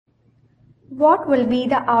What will be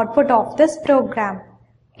the output of this program?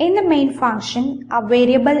 In the main function, a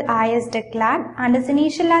variable I is declared and is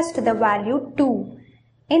initialized to the value 2.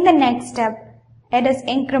 In the next step, it is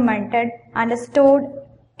incremented and is stored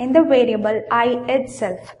in the variable I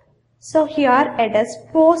itself. So here it is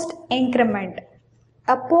post increment.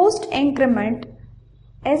 A post increment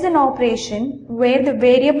is an operation where the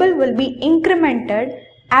variable will be incremented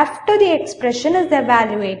after the expression is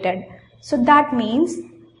evaluated. So that means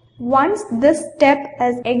once this step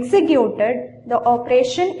is executed, the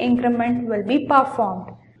operation increment will be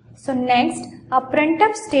performed. So next, a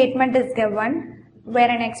printf statement is given where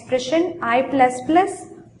an expression I++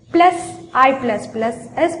 plus I++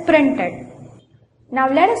 is printed.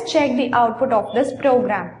 Now let us check the output of this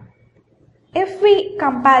program. If we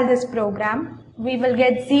compile this program, we will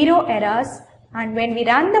get 0 errors, and when we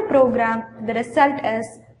run the program, the result is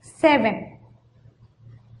 7.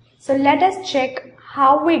 So let us check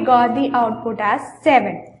how we got the output as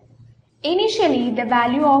 7. Initially, the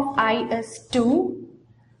value of I is 2,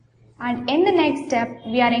 and in the next step,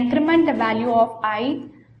 we are increment the value of I.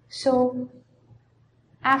 So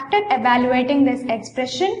after evaluating this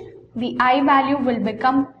expression, the I value will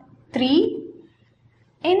become 3.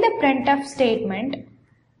 In the printf statement,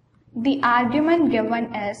 the argument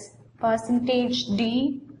given is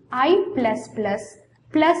 %d I++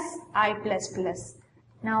 plus I++.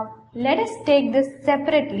 Now let us take this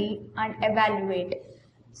separately and evaluate.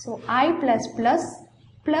 So I++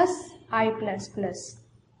 plus I++.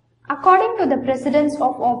 According to the precedence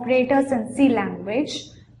of operators in C language,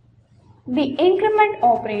 the increment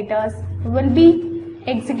operators will be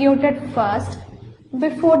executed first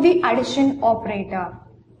before the addition operator.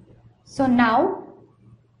 So now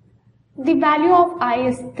the value of I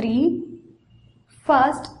is 3.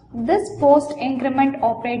 First, this post increment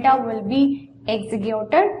operator will be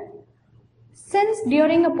executed. Since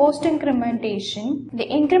during a post incrementation, the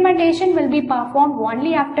incrementation will be performed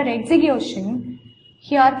only after execution,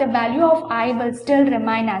 here the value of I will still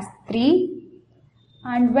remain as 3.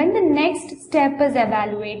 And when the next step is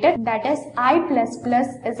evaluated, that is I++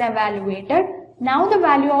 is evaluated, now the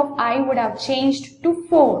value of I would have changed to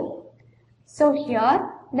 4. So here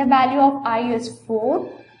the value of I is 4,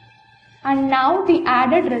 and now the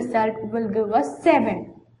added result will give us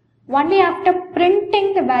 7. Only after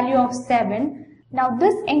printing the value of 7, now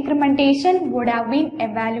this incrementation would have been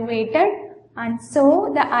evaluated, and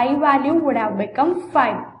so the I value would have become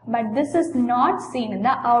 5, but this is not seen in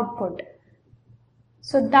the output.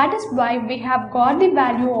 So that is why we have got the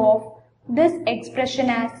value of this expression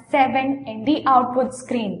as 7 in the output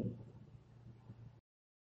screen.